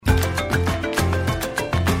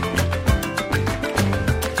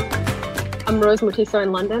I'm Rose Mutiso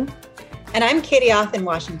in London. And I'm Katie Oth in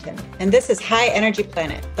Washington. And this is High Energy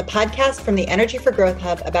Planet, the podcast from the Energy for Growth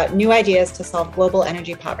Hub about new ideas to solve global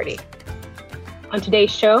energy poverty. On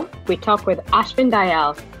today's show, we talk with Ashwin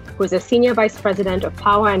Dayal, who is a Senior Vice President of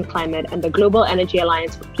Power and Climate and the Global Energy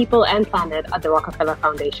Alliance for People and Planet at the Rockefeller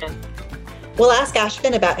Foundation. We'll ask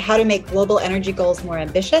Ashwin about how to make global energy goals more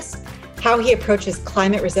ambitious, how he approaches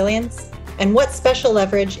climate resilience, and what special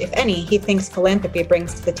leverage, if any, he thinks philanthropy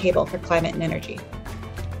brings to the table for climate and energy.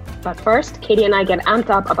 But first, Katie and I get amped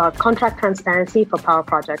up about contract transparency for power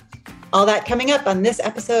projects. All that coming up on this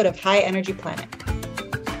episode of High Energy Planet.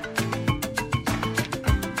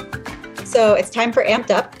 So it's time for Amped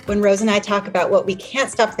Up, when Rose and I talk about what we can't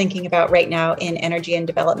stop thinking about right now in energy and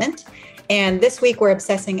development. And this week, we're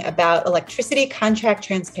obsessing about electricity contract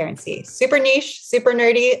transparency. Super niche, super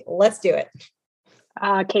nerdy. Let's do it.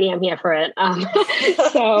 Katie, I'm here for it. I'm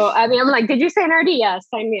like, did you say nerdy? Yes,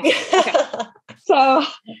 sign me up. Okay. So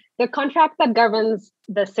the contract that governs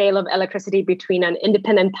the sale of electricity between an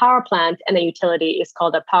independent power plant and a utility is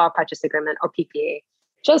called a power purchase agreement, or PPA.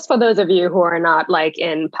 Just for those of you who are not like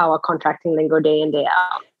in power contracting lingo day in, day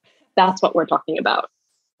out, that's what we're talking about.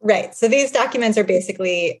 Right. So these documents are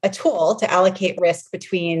basically a tool to allocate risk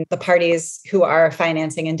between the parties who are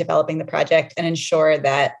financing and developing the project and ensure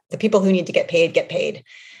that the people who need to get paid get paid.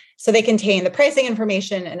 So they contain the pricing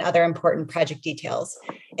information and other important project details.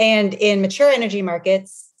 And in mature energy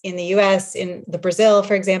markets in the US, in the Brazil,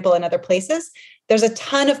 for example, and other places, there's a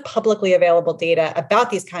ton of publicly available data about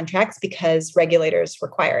these contracts because regulators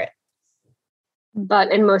require it.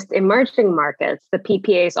 But in most emerging markets, the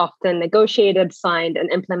PPA is often negotiated, signed,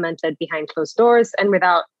 and implemented behind closed doors and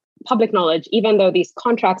without public knowledge, even though these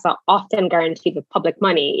contracts are often guaranteed with public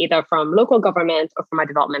money, either from local government or from a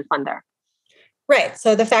development funder. Right.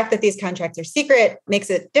 So the fact that these contracts are secret makes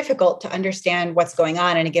it difficult to understand what's going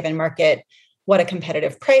on in a given market, what a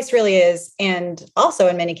competitive price really is, and also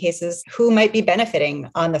in many cases, who might be benefiting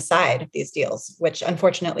on the side of these deals, which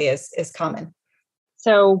unfortunately is common.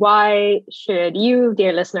 So why should you,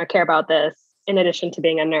 dear listener, care about this in addition to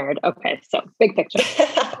being a nerd? Okay, so big picture.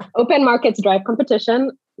 Open markets drive competition,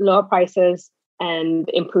 lower prices, and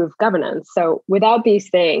improve governance. So without these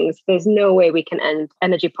things, there's no way we can end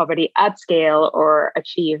energy poverty at scale or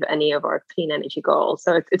achieve any of our clean energy goals.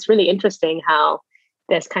 So it's really interesting how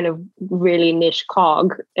this kind of really niche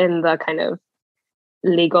cog in the kind of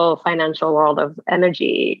legal financial world of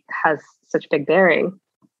energy has such big bearing.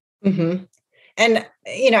 Mm-hmm. And,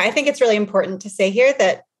 I think it's really important to say here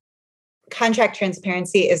that contract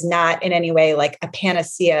transparency is not in any way like a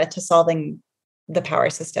panacea to solving the power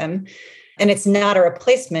system. And it's not a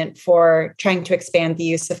replacement for trying to expand the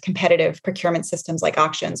use of competitive procurement systems like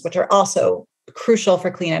auctions, which are also crucial for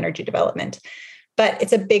clean energy development. But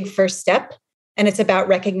it's a big first step, and it's about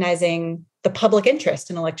recognizing the public interest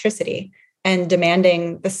in electricity and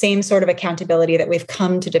demanding the same sort of accountability that we've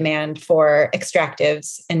come to demand for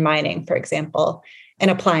extractives and mining, for example, and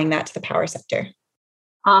applying that to the power sector.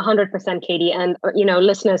 100%, Katie. And,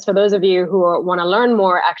 listeners, for those of you who want to learn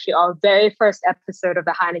more, actually, our very first episode of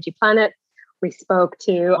the High Energy Planet, we spoke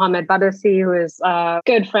to Ahmed Badossi, who is a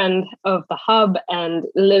good friend of the Hub and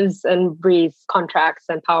lives and breathes contracts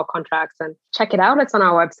and power contracts. And check it out. It's on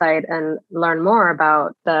our website and learn more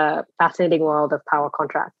about the fascinating world of power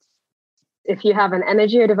contracts. If you have an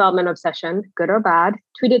energy or development obsession, good or bad,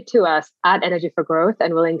 tweet it to us at Energy for Growth,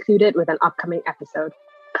 and we'll include it with an upcoming episode.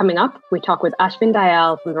 Coming up, we talk with Ashwin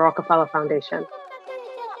Dayal from the Rockefeller Foundation.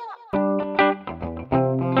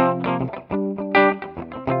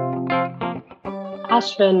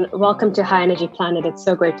 Ashwin, welcome to High Energy Planet. It's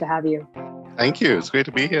so great to have you. Thank you. It's great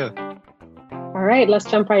to be here. All right, let's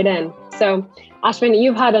jump right in. So, Ashwin,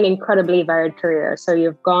 you've had an incredibly varied career. So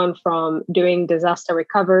you've gone from doing disaster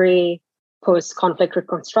recovery, post-conflict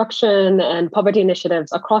reconstruction, and poverty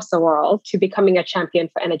initiatives across the world to becoming a champion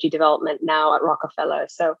for energy development now at Rockefeller.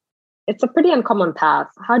 So it's a pretty uncommon path.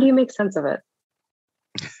 How do you make sense of it?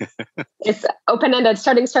 It's open-ended,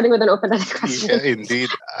 starting with an open-ended question. Yeah, indeed.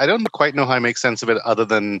 I don't quite know how I make sense of it other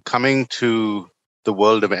than coming to the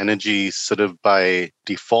world of energy sort of by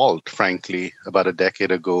default, frankly. About a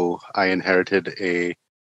decade ago, I inherited a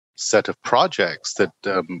set of projects that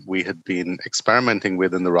we had been experimenting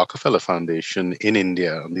with in the Rockefeller Foundation in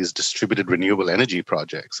India on these distributed renewable energy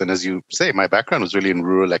projects. And as you say, my background was really in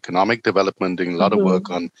rural economic development, doing a lot of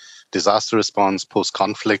work on disaster response,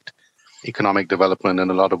 post-conflict economic development,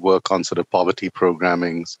 and a lot of work on sort of poverty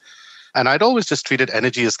programmings. And I'd always just treated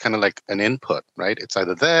energy as kind of like an input, right? It's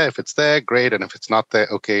either there. If it's there, great. And if it's not there,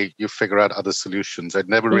 okay, you figure out other solutions. I'd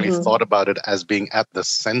never really thought about it as being at the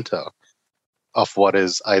center of what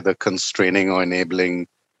is either constraining or enabling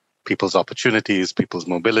people's opportunities, people's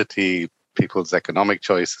mobility, people's economic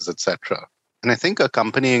choices, etc. And I think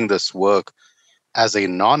accompanying this work as a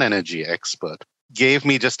non-energy expert gave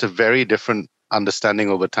me just a very different understanding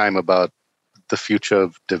over time about the future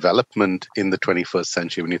of development in the 21st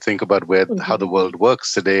century. When you think about how the world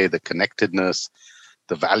works today, the connectedness,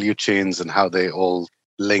 the value chains, and how they all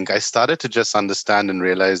link, I started to just understand and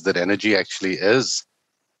realize that energy actually is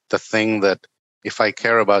the thing that, if I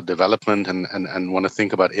care about development and want to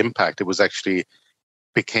think about impact, it was actually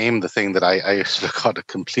became the thing that I sort of got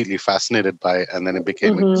completely fascinated by. And then it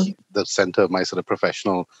became the center of my sort of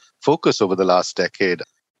professional focus over the last decade.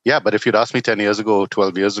 Yeah, but if you'd asked me 10 years ago,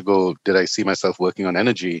 12 years ago, did I see myself working on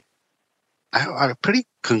energy? I pretty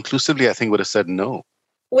conclusively, I think, would have said no.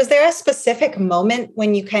 Was there a specific moment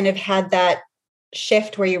when you kind of had that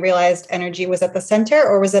shift where you realized energy was at the center,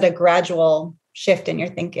 or was it a gradual shift in your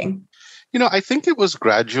thinking? I think it was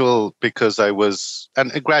gradual because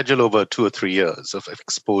and gradual over 2 or 3 years of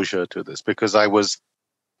exposure to this, because I was,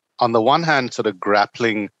 on the one hand, sort of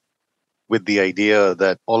grappling with the idea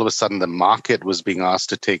that all of a sudden the market was being asked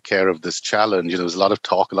to take care of this challenge. There was a lot of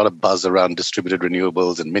talk, a lot of buzz around distributed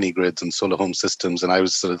renewables and mini grids and solar home systems. And I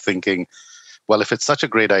was sort of thinking, well, if it's such a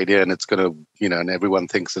great idea and it's going to, and everyone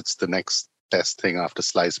thinks it's the next best thing after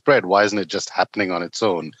sliced bread, why isn't it just happening on its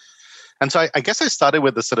own? And so I guess I started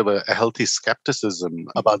with a sort of a healthy skepticism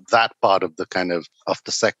about that part of the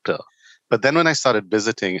the sector. But then when I started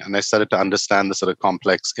visiting and I started to understand the sort of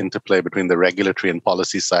complex interplay between the regulatory and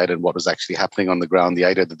policy side and what was actually happening on the ground, the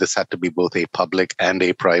idea that this had to be both a public and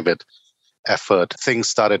a private effort, things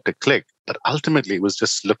started to click. But ultimately, it was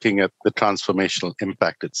just looking at the transformational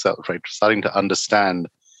impact itself, right? Starting to understand,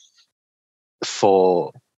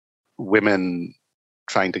 for women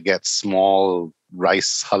trying to get small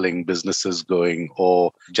rice hulling businesses going,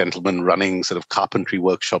 or gentlemen running sort of carpentry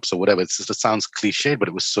workshops or whatever. It sounds cliched, but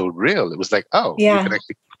it was so real. It was like, you can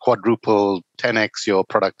actually quadruple, 10x your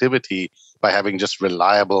productivity by having just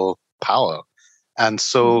reliable power. And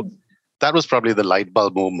so that was probably the light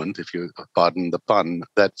bulb moment, if you pardon the pun,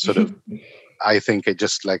 that sort of, I think it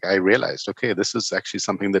just I realized, okay, this is actually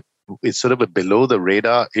something that is sort of a below the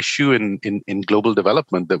radar issue in global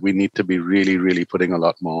development that we need to be really, really putting a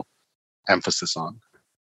lot more emphasis on.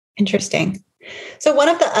 Interesting. So one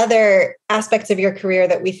of the other aspects of your career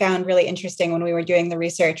that we found really interesting when we were doing the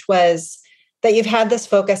research was that you've had this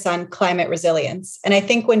focus on climate resilience. And I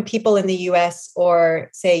think when people in the US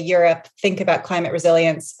or say Europe think about climate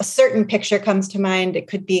resilience, a certain picture comes to mind. It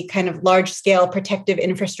could be kind of large scale protective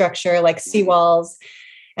infrastructure like seawalls.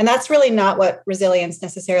 And that's really not what resilience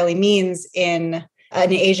necessarily means in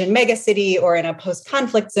an Asian megacity or in a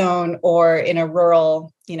post-conflict zone or in a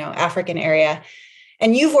rural, African area.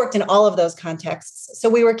 And you've worked in all of those contexts. So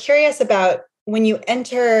we were curious about, when you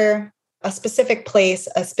enter a specific place,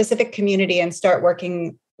 a specific community, and start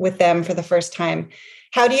working with them for the first time,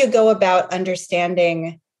 how do you go about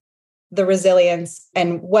understanding the resilience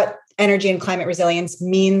and what energy and climate resilience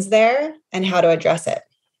means there and how to address it?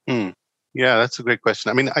 Yeah, that's a great question.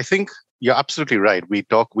 I mean, I think you're absolutely right. We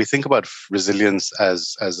think about resilience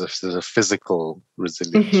as a sort of physical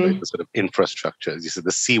resilience, right? The sort of infrastructure. As you said,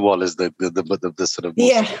 the seawall is the sort of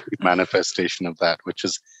most manifestation of that, which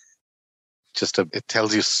is just it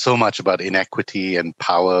tells you so much about inequity and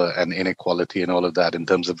power and inequality and all of that in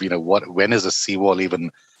terms of, when is a seawall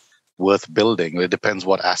even worth building? It depends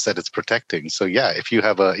what asset it's protecting. So yeah, if you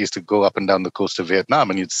used to go up and down the coast of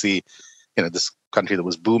Vietnam and you'd see, this country that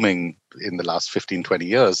was booming in the last 15, 20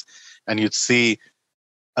 years, and you'd see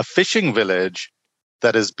a fishing village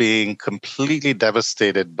that is being completely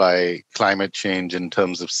devastated by climate change in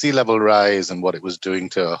terms of sea level rise and what it was doing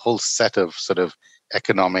to a whole set of sort of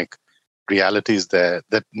economic realities there,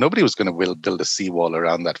 that nobody was going to build a seawall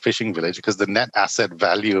around that fishing village because the net asset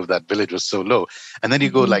value of that village was so low. And then you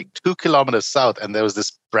go 2 kilometers south and there was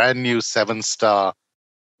this brand new 7-star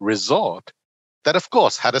resort that, of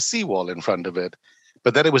course, had a seawall in front of it.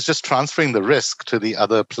 But then it was just transferring the risk to the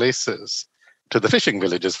other places, to the fishing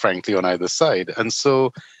villages, frankly, on either side. And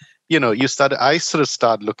so, I sort of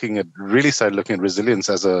started looking at resilience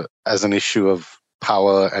as an issue of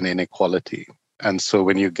power and inequality. And so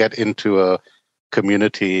when you get into a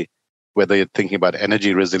community, whether you're thinking about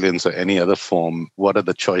energy resilience or any other form, what are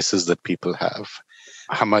the choices that people have?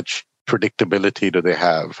 How much predictability do they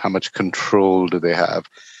have? How much control do they have?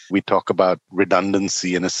 We talk about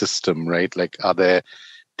redundancy in a system, right? Are there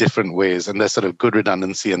different ways? And there's sort of good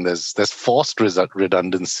redundancy and there's forced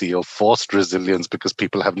redundancy or forced resilience because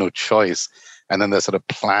people have no choice. And then there's sort of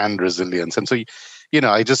planned resilience. And so,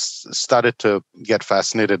 I just started to get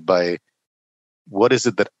fascinated by what is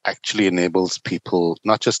it that actually enables people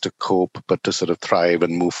not just to cope, but to sort of thrive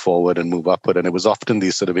and move forward and move upward? And it was often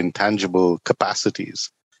these sort of intangible capacities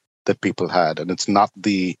that people had. And it's not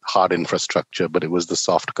the hard infrastructure, but it was the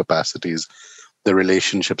soft capacities, the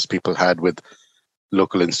relationships people had with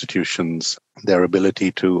local institutions, their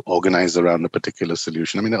ability to organize around a particular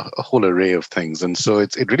solution. I mean, a whole array of things. And so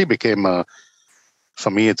it really became for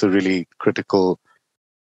me, it's a really critical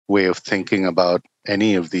way of thinking about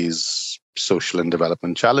any of these social and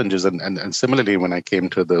development challenges. And similarly, when I came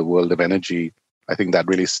to the world of energy, I think that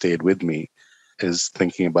really stayed with me, is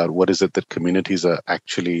thinking about what is it that communities are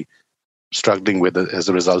actually struggling with as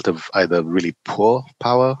a result of either really poor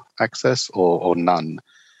power access or none.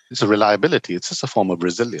 It's a reliability. It's just a form of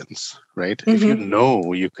resilience, right? Mm-hmm. If you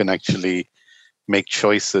know you can actually make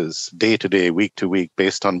choices day to day, week to week,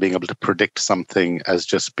 based on being able to predict something as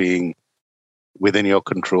just being within your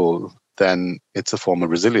control, then it's a form of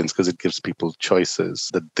resilience because it gives people choices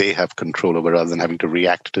that they have control over rather than having to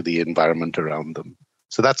react to the environment around them.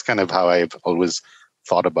 So that's kind of how I've always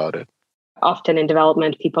thought about it. Often in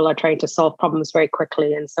development, people are trying to solve problems very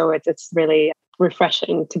quickly. And so it's really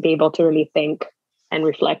refreshing to be able to really think and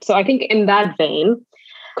reflect. So I think in that vein,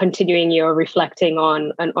 continuing your reflecting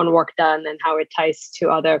on work done and how it ties to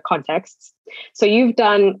other contexts. So you've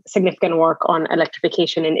done significant work on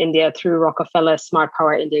electrification in India through Rockefeller's Smart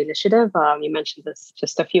Power India initiative. You mentioned this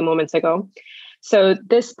just a few moments ago. So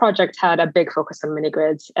this project had a big focus on mini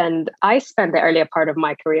grids. And I spent the earlier part of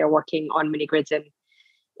my career working on mini grids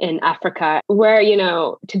in Africa, where,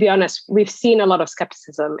 to be honest, we've seen a lot of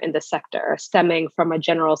skepticism in the sector stemming from a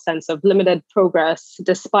general sense of limited progress,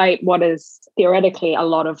 despite what is theoretically a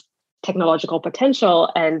lot of technological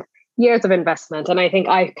potential and years of investment. And I think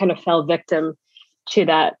I kind of fell victim to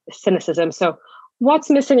that cynicism. So what's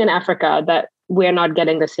missing in Africa that we're not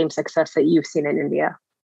getting the same success that you've seen in India?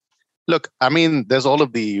 Look, I mean, there's all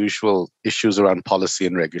of the usual issues around policy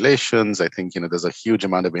and regulations. I think, there's a huge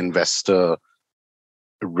amount of investor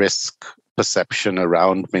risk perception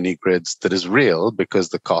around mini grids that is real because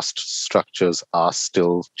the cost structures are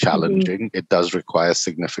still challenging. Mm-hmm. It does require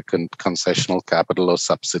significant concessional capital or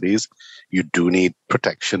subsidies. You do need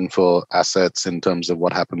protection for assets in terms of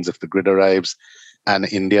what happens if the grid arrives. And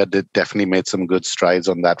India definitely made some good strides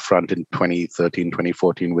on that front in 2013,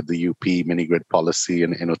 2014 with the UP mini grid policy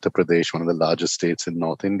in Uttar Pradesh, one of the largest states in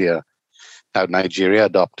North India. Now, Nigeria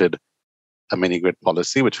adopted a mini grid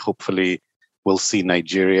policy, which hopefully will see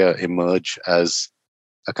Nigeria emerge as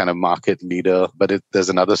a kind of market leader. But there's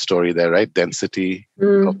another story there, right? Density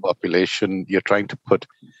of population. You're trying to put,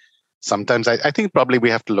 sometimes I think probably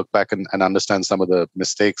we have to look back and understand some of the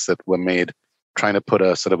mistakes that were made, trying to put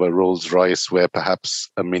a sort of a Rolls Royce where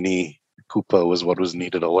perhaps a Mini Cooper was what was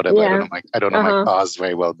needed or whatever. Yeah. I don't know my cars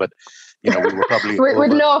very well, but we were probably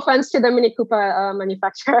with no offense to the Mini Cooper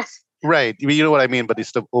manufacturers. Right. You know what I mean? But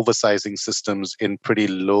it's the oversizing systems in pretty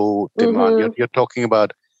low demand. Mm-hmm. You're talking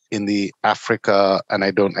about in the Africa, and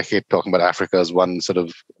I hate talking about Africa as one sort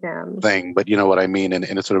of thing, but you know what I mean?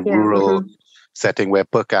 In a sort of rural setting where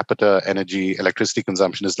per capita electricity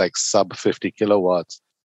consumption is like sub 50 kilowatts,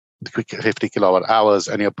 50 kilowatt hours,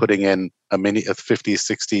 and you're putting in a 50,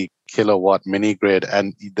 60 kilowatt mini grid,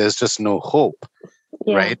 and there's just no hope,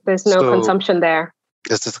 right? There's no consumption there.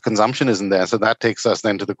 It's just the consumption isn't there. So that takes us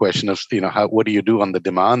then to the question of, what do you do on the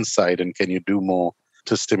demand side, and can you do more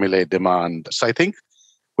to stimulate demand? So I think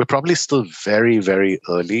we're probably still very, very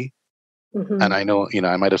early. Mm-hmm. And I know,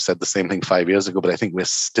 I might have said the same thing 5 years ago, but I think we're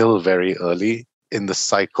still very early in the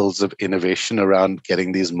cycles of innovation around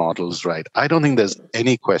getting these models right. I don't think there's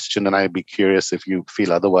any question, and I'd be curious if you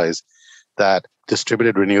feel otherwise, that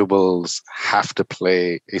distributed renewables have to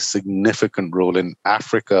play a significant role in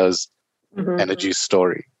Africa's energy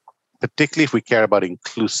story, particularly if we care about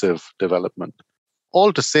inclusive development.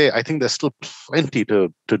 All to say, I think there's still plenty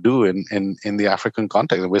to do in the African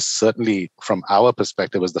context. And we're certainly, from our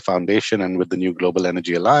perspective as the foundation and with the new Global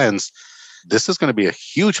Energy Alliance, this is going to be a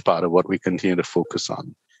huge part of what we continue to focus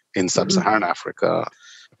on in sub-Saharan Africa,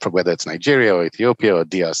 for whether it's Nigeria or Ethiopia or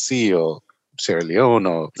DRC or Sierra Leone,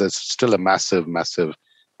 or there's still a massive, massive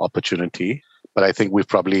opportunity. But I think we're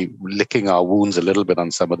probably licking our wounds a little bit on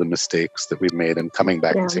some of the mistakes that we've made and coming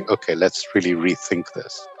back and saying, okay, let's really rethink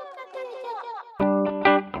this.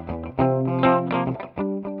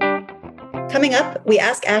 Coming up, we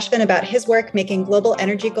ask Ashvin about his work making global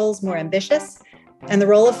energy goals more ambitious and the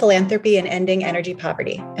role of philanthropy in ending energy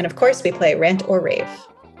poverty. And of course, we play Rant or Rave.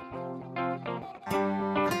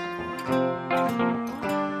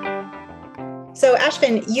 So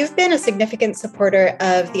Ashvin, you've been a significant supporter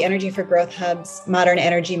of the Energy for Growth Hub's Modern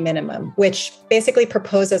Energy Minimum, which basically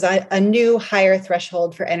proposes a new higher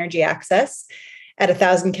threshold for energy access at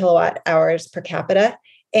 1,000 kilowatt hours per capita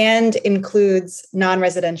and includes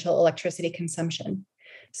non-residential electricity consumption.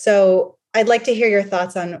 So I'd like to hear your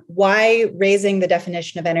thoughts on why raising the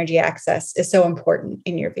definition of energy access is so important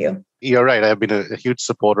in your view. You're right. I've been a huge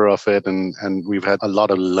supporter of it, and we've had a lot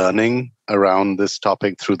of learning around this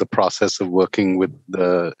topic through the process of working with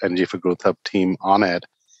the Energy for Growth Hub team on it.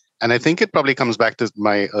 And I think it probably comes back to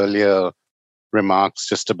my earlier remarks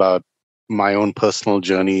just about my own personal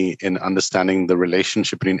journey in understanding the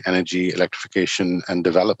relationship between energy, electrification, and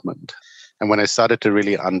development. And when I started to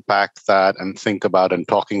really unpack that and think about and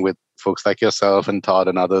talking with folks like yourself and Todd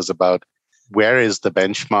and others about where is the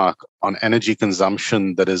benchmark on energy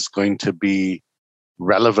consumption that is going to be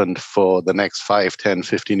relevant for the next 5, 10,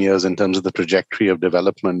 15 years in terms of the trajectory of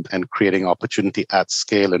development and creating opportunity at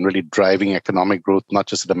scale and really driving economic growth, not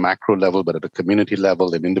just at a macro level, but at a community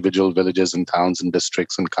level in individual villages and towns and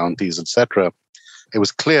districts and counties, etc. It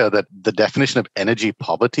was clear that the definition of energy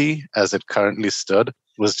poverty as it currently stood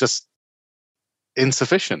was just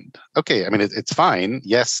insufficient. Okay, I mean, it's fine.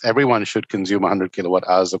 Yes, everyone should consume 100 kilowatt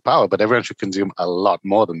hours of power, but everyone should consume a lot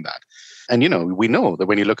more than that. And, we know that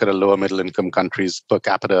when you look at a lower middle income countries per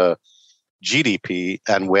capita GDP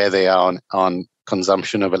and where they are on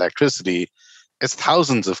consumption of electricity, it's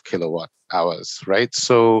thousands of kilowatt hours, right?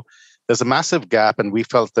 So there's a massive gap, and we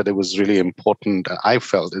felt that it was really important. I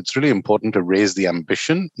felt it's really important to raise the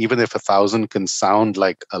ambition, even if 1,000 can sound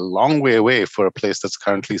like a long way away for a place that's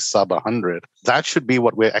currently sub 100. That should be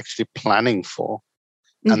what we're actually planning for.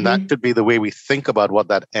 Mm-hmm. And that should be the way we think about what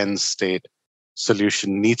that end state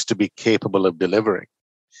solution needs to be capable of delivering.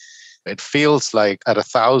 It feels like at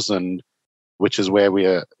 1,000, which is where we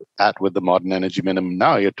are at with the modern energy minimum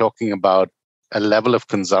now, you're talking about a level of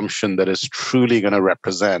consumption that is truly going to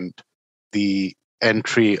represent the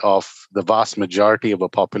entry of the vast majority of a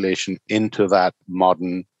population into that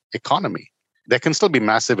modern economy. There can still be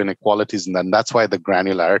massive inequalities in that. And that's why the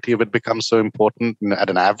granularity of it becomes so important. At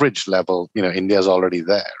an average level, India is already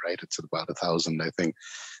there, right? It's at about 1,000, I think.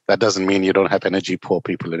 That doesn't mean you don't have energy poor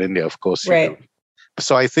people in India. Of course you do.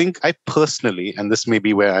 So I think I personally, and this may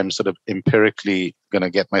be where I'm sort of empirically going to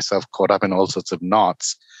get myself caught up in all sorts of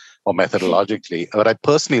knots or methodologically, but I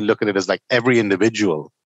personally look at it as like every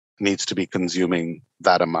individual needs to be consuming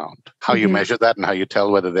that amount. How you measure that and how you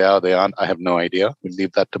tell whether they are or they aren't, I have no idea. We'll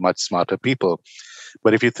leave that to much smarter people.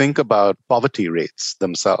 But if you think about poverty rates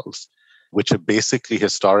themselves, which are basically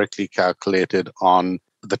historically calculated on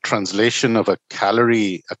the translation of a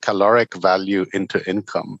caloric value into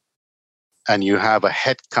income, and you have a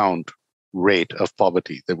head count rate of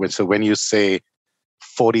poverty. So when you say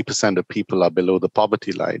 40% of people are below the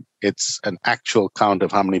poverty line, it's an actual count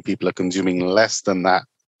of how many people are consuming less than that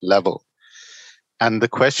level. And the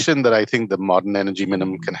question that I think the modern energy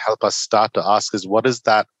minimum can help us start to ask is, what is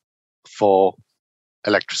that for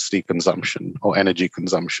electricity consumption or energy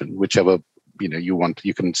consumption, whichever you want?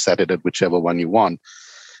 You can set it at whichever one you want.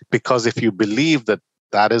 Because if you believe that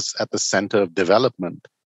that is at the center of development,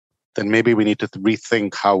 then maybe we need to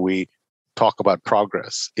rethink how we talk about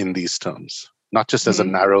progress in these terms, not just as a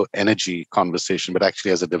narrow energy conversation, but actually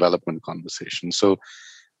as a development conversation. So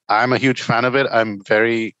I'm a huge fan of it. I'm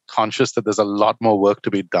very conscious that there's a lot more work to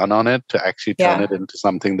be done on it to actually turn it into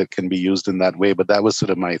something that can be used in that way. But that was sort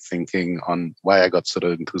of my thinking on why I got sort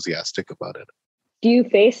of enthusiastic about it. Do you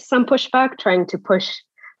face some pushback trying to push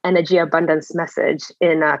energy abundance message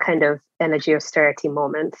in a kind of energy austerity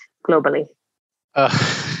moment globally?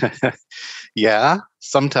 Yeah,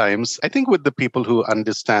 sometimes. I think with the people who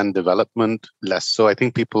understand development less so. I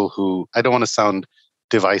think people who, I don't want to sound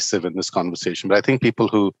divisive in this conversation, but I think people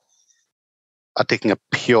who are taking a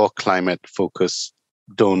pure climate focus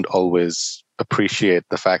don't always appreciate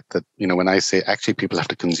the fact that, when I say actually people have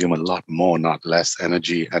to consume a lot more, not less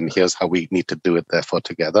energy, and here's how we need to do it, therefore,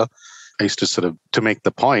 together. I used to sort of, to make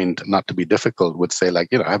the point, not to be difficult, would say I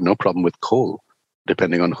have no problem with coal,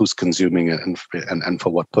 depending on who's consuming it and for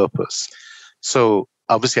what purpose. So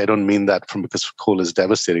obviously I don't mean that because coal is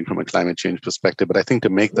devastating from a climate change perspective, but I think to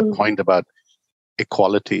make the point about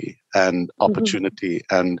equality and opportunity.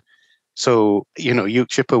 And so, you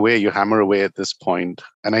chip away, you hammer away at this point.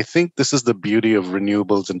 And I think this is the beauty of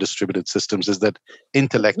renewables and distributed systems, is that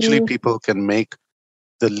intellectually people can make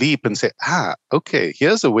the leap and say, okay,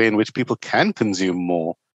 here's a way in which people can consume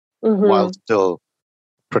more while still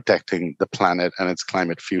protecting the planet and its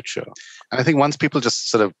climate future. And I think once people just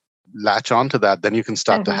sort of latch onto that, then you can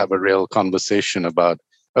start to have a real conversation about,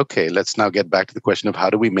 okay, let's now get back to the question of how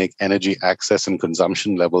do we make energy access and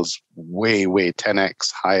consumption levels way, way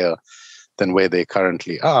 10x higher than where they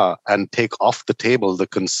currently are, and take off the table the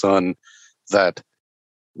concern that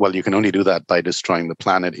well, you can only do that by destroying the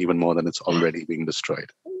planet even more than it's already being destroyed.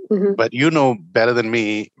 Mm-hmm. But you know better than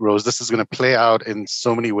me, Rose, this is going to play out in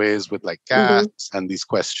so many ways with like gas and these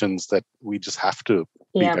questions that we just have to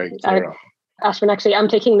be very clear on. Ashwin, actually, I'm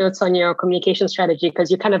taking notes on your communication strategy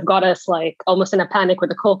because you kind of got us like almost in a panic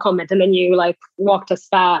with the cold comment, and then you like walked us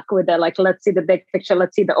back with the like, let's see the big picture,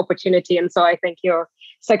 let's see the opportunity. And so I think you're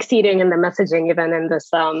succeeding in the messaging even in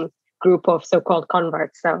this group of so-called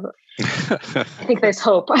converts. So I think there's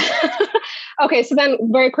hope. Okay, so then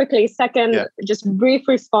very quickly, second, just brief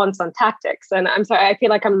response on tactics. And I'm sorry, I feel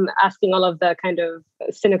like I'm asking all of the kind of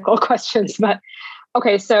cynical questions, but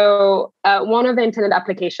okay, so one of the intended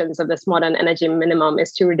applications of this modern energy minimum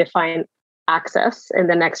is to redefine access in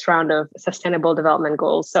the next round of sustainable development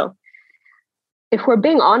goals. So if we're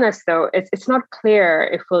being honest, though, it's not clear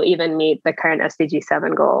if we'll even meet the current SDG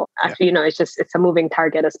 7 goal. Actually, it's a moving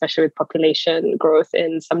target, especially with population growth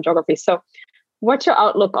in some geographies. So what's your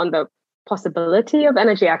outlook on the possibility of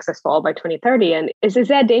energy access for all by 2030? And is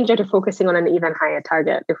there a danger to focusing on an even higher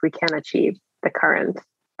target if we can achieve the current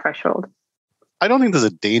threshold? I don't think there's a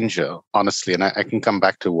danger, honestly, and I can come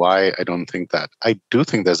back to why I don't think that. I do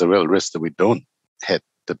think there's a real risk that we don't hit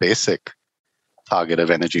the basic target of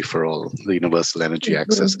energy for all, the universal energy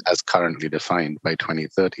access as currently defined by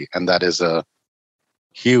 2030. And that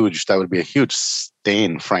would be a huge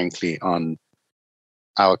stain, frankly, on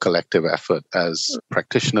our collective effort as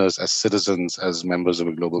practitioners, as citizens, as members of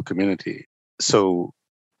a global community. So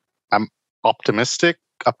I'm optimistic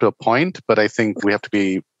up to a point, but I think we have to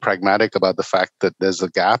be pragmatic about the fact that there's a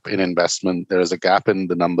gap in investment. There is a gap in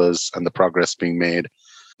the numbers and the progress being made,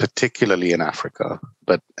 particularly in Africa,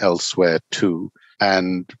 but elsewhere too.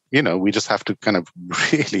 And, we just have to kind of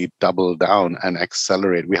really double down and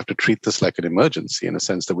accelerate. We have to treat this like an emergency in a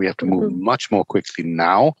sense that we have to move much more quickly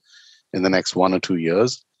now in the next 1 or 2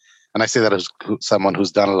 years. And I say that as someone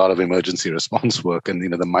who's done a lot of emergency response work, and,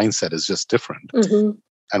 the mindset is just different.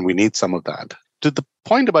 And we need some of that. To the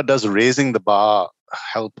point about does raising the bar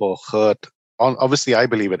help or hurt? Obviously, I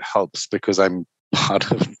believe it helps because I'm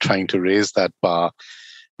part of trying to raise that bar.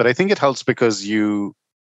 But I think it helps because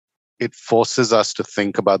it forces us to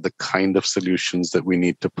think about the kind of solutions that we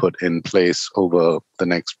need to put in place over the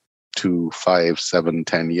next 2, 5, 7,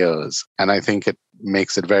 10 years. And I think it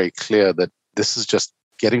makes it very clear that this is just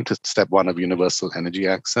getting to step 1 of universal energy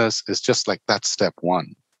access is just like that's step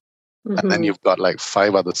 1. And then you've got like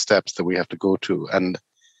 5 other steps that we have to go to. And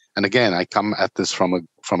again, I come at this from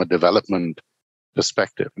a development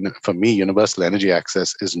perspective. For me, universal energy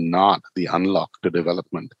access is not the unlock to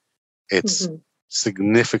development. It's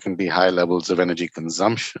significantly high levels of energy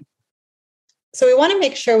consumption. So we want to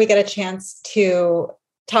make sure we get a chance to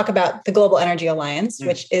talk about the Global Energy Alliance,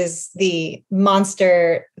 which is the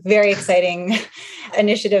monster, very exciting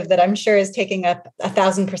initiative that I'm sure is taking up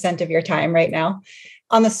 1,000% of your time right now.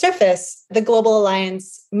 On the surface, the Global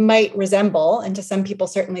Alliance might resemble, and to some people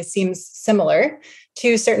certainly seems similar,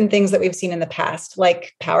 to certain things that we've seen in the past,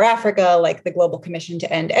 like Power Africa, like the Global Commission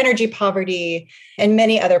to End Energy Poverty, and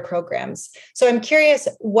many other programs. So I'm curious,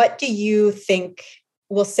 what do you think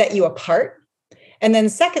will set you apart? And then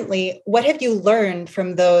secondly, what have you learned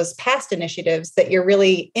from those past initiatives that you're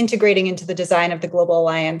really integrating into the design of the Global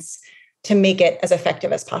Alliance to make it as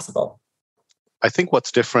effective as possible? I think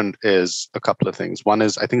what's different is a couple of things. One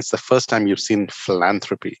is I think it's the first time you've seen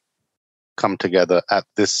philanthropy come together at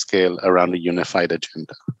this scale around a unified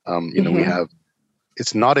agenda. We have,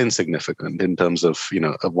 it's not insignificant in terms of,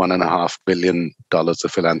 a $1.5 billion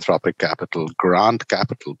of philanthropic capital, grant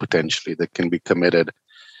capital potentially that can be committed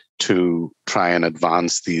to try and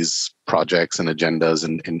advance these projects and agendas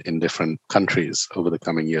in different countries over the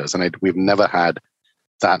coming years. And we've never had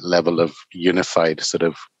that level of unified sort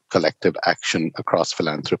of collective action across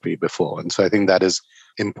philanthropy before. And so I think that is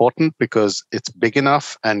important because it's big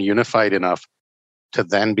enough and unified enough to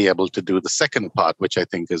then be able to do the second part, which I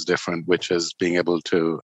think is different, which is being able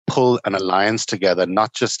to pull an alliance together,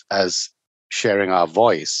 not just as sharing our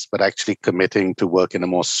voice, but actually committing to work in a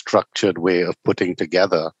more structured way of putting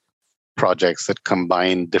together projects that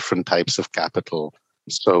combine different types of capital.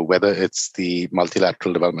 So whether it's the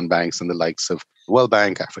multilateral development banks and the likes of World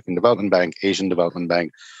Bank, African Development Bank, Asian Development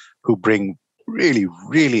Bank, who bring really,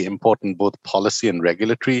 really important both policy and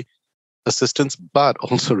regulatory assistance, but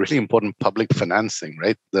also really important public financing,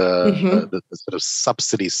 right? The sort of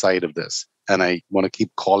subsidy side of this. And I want to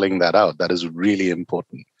keep calling that out. That is really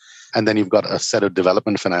important. And then you've got a set of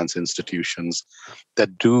development finance institutions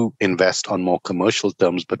that do invest on more commercial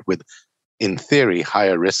terms, but with, in theory,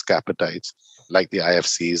 higher risk appetites, like the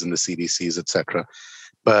IFCs and the CDCs, et cetera.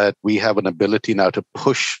 But we have an ability now to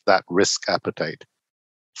push that risk appetite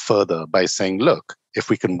further by saying, look, if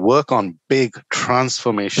we can work on big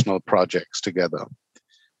transformational projects together,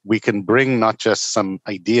 we can bring not just some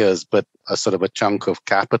ideas, but a sort of a chunk of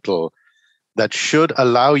capital that should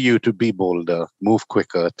allow you to be bolder, move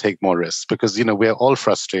quicker, take more risks. Because, we're all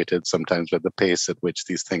frustrated sometimes with the pace at which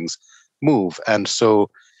these things move. And so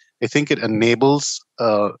I think it enables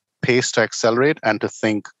pace to accelerate and to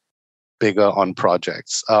think bigger on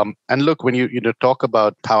projects. And look, when you talk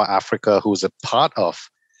about Power Africa, who's a part of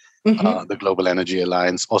the Global Energy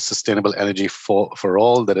Alliance, or Sustainable Energy for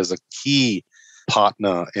All, that is a key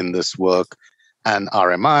partner in this work, and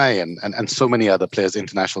RMI and so many other players,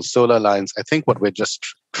 International Solar Alliance, I think what we're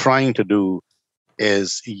just trying to do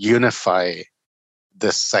is unify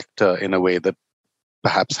this sector in a way that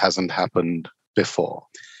perhaps hasn't happened before.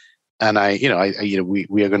 And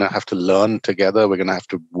we are going to have to learn together. We're going to have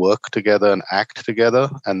to work together and act together.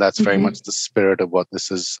 And that's very much the spirit of what this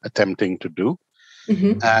is attempting to do.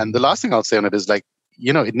 And the last thing I'll say on it is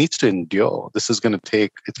it needs to endure. This is going to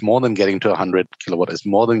take, it's more than getting to 100 kilowatt. It's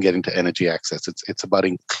more than getting to energy access. It's about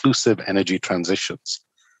inclusive energy transitions,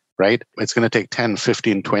 right? It's going to take 10,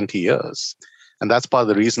 15, 20 years. And that's part of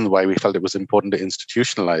the reason why we felt it was important to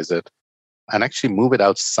institutionalize it and actually move it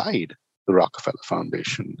outside the Rockefeller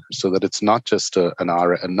Foundation, so that it's not just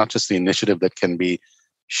not just the initiative that can be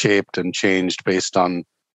shaped and changed based on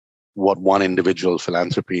what one individual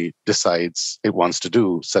philanthropy decides it wants to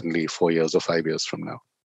do suddenly 4 years or 5 years from now.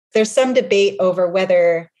 There's some debate over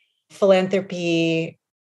whether philanthropy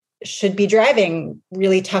should be driving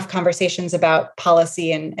really tough conversations about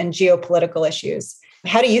policy and geopolitical issues.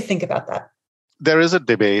 How do you think about that? There is a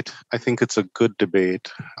debate. I think it's a good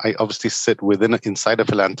debate. I obviously sit inside of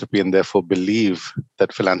philanthropy and therefore believe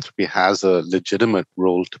that philanthropy has a legitimate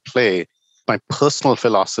role to play. My personal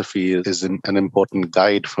philosophy is an important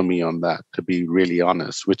guide for me on that, to be really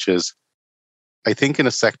honest, which is, I think in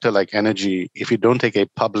a sector like energy, if you don't take a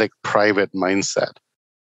public-private mindset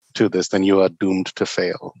to this, then you are doomed to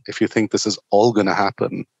fail. If you think this is all going to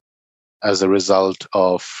happen as a result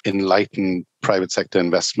of enlightened private sector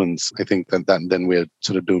investments, I think that then we're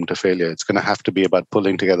sort of doomed to failure. It's going to have to be about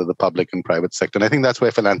pulling together the public and private sector. And I think that's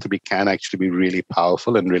where philanthropy can actually be really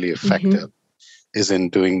powerful and really effective, is in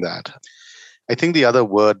doing that. I think the other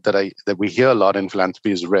word that we hear a lot in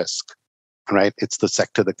philanthropy is risk, right? It's the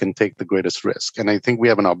sector that can take the greatest risk. And I think we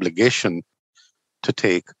have an obligation to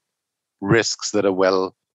take risks that are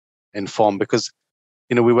well informed, because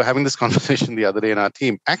we were having this conversation the other day in our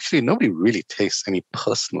team. Actually, nobody really takes any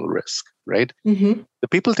personal risk, right? The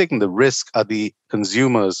people taking the risk are the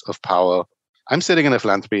consumers of power. I'm sitting in a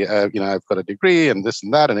philanthropy, I've got a degree and this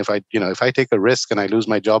and that. And if I take a risk and I lose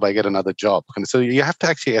my job, I get another job. And so you have to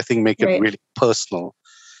actually, I think, make it really personal.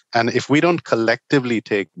 And if we don't collectively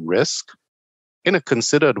take risk in a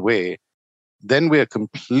considered way, then we're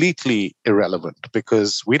completely irrelevant,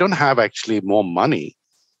 because we don't have actually more money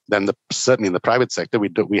than certainly in the private sector.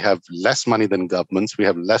 We have less money than governments. We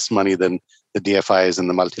have less money than the DFIs and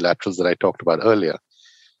the multilaterals that I talked about earlier.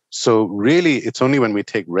 So really, it's only when we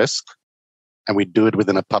take risk and we do it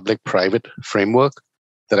within a public-private framework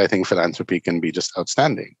that I think philanthropy can be just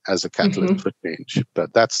outstanding as a catalyst for change.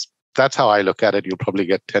 But that's how I look at it. You'll probably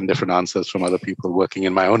get 10 different answers from other people working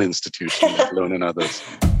in my own institution, let alone in others.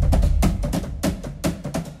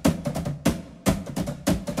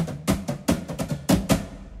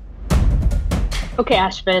 Okay,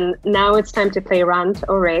 Ashvin, now it's time to play Rant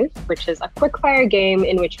or Rave, which is a quick-fire game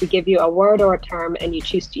in which we give you a word or a term and you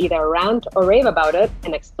choose to either rant or rave about it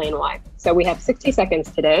and explain why. So we have 60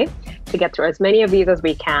 seconds today to get through as many of these as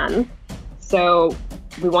we can. So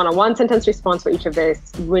we want a one-sentence response for each of these,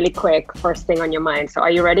 really quick, first thing on your mind. So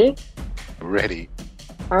are you ready? Ready.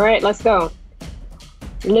 All right, let's go.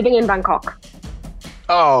 Living in Bangkok.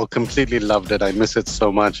 Oh, completely loved it. I miss it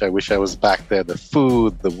so much. I wish I was back there. The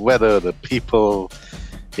food, the weather, the people.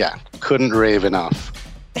 Yeah, couldn't rave enough.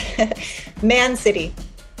 Man City.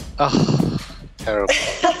 Oh, terrible.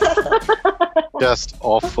 Just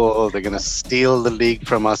awful. They're going to steal the league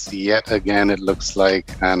from us yet again, it looks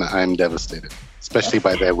like. And I'm devastated, especially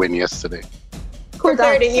by their win yesterday. For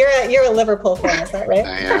clarity, you're a Liverpool fan, is that right?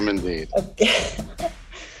 I am indeed. Okay.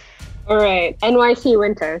 All right, NYC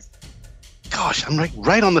winters. Gosh, I'm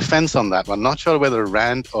right on the fence on that one. Not sure whether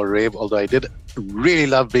rant or rave, although I did really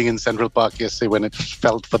love being in Central Park yesterday when it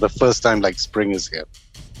felt for the first time like spring is here.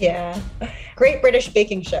 Yeah. Great British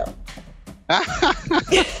Baking Show.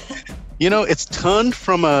 It's turned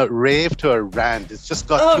from a rave to a rant. It's just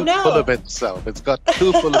got full of itself. It's got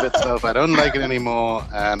too full of itself. I don't like it anymore,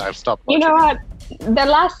 and I've stopped watching what? The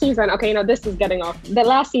last season, this is getting off. The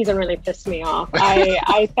last season really pissed me off.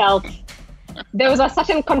 I felt there was a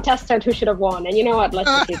certain contestant who should have won. And you know what? Let's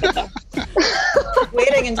just leave it there.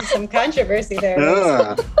 wading into some controversy there.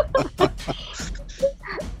 Yeah.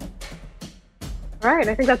 All right,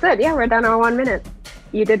 I think that's it. Yeah, we're down to 1 minute.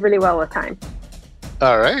 You did really well with time.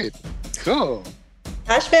 All right. Cool.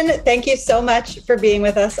 Ashvin, thank you so much for being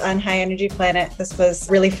with us on High Energy Planet. This was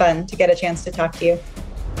really fun to get a chance to talk to you.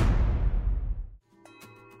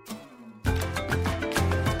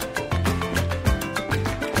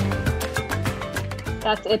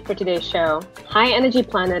 That's it for today's show. High Energy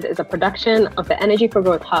Planet is a production of the Energy for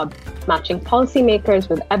Growth Hub, matching policymakers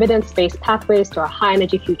with evidence-based pathways to a high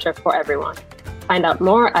energy future for everyone. Find out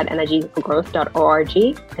more at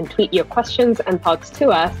energyforgrowth.org and tweet your questions and thoughts to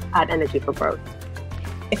us at Energy for Growth.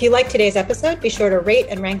 If you liked today's episode, be sure to rate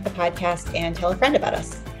and rank the podcast and tell a friend about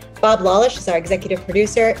us. Bob Lawlish is our executive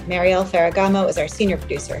producer. Marielle Ferragamo is our senior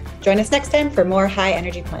producer. Join us next time for more High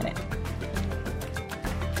Energy Planet.